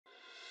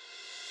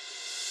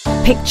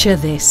Picture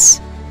this.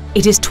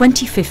 It is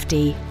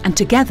 2050 and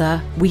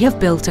together we have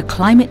built a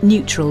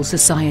climate-neutral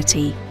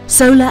society.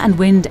 Solar and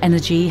wind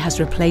energy has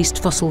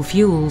replaced fossil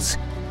fuels.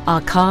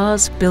 Our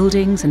cars,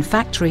 buildings and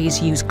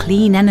factories use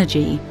clean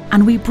energy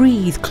and we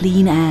breathe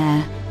clean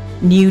air.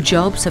 New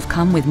jobs have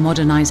come with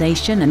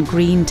modernisation and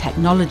green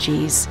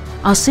technologies.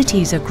 Our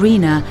cities are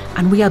greener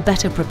and we are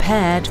better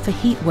prepared for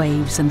heat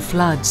waves and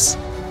floods.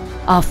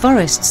 Our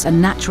forests and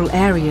natural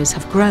areas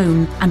have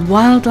grown and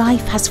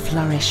wildlife has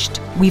flourished.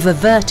 We've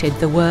averted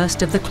the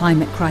worst of the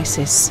climate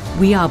crisis.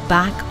 We are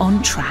back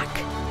on track.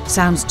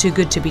 Sounds too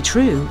good to be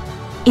true?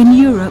 In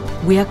Europe,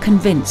 we are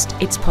convinced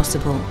it's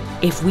possible.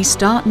 If we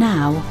start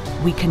now,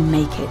 we can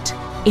make it.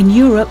 In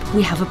Europe,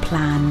 we have a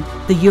plan,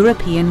 the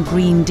European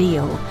Green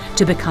Deal,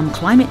 to become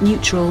climate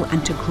neutral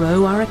and to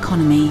grow our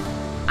economy.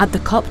 At the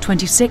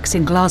COP26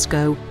 in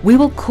Glasgow, we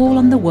will call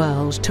on the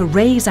world to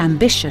raise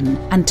ambition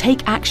and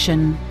take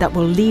action that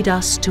will lead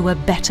us to a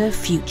better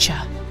future.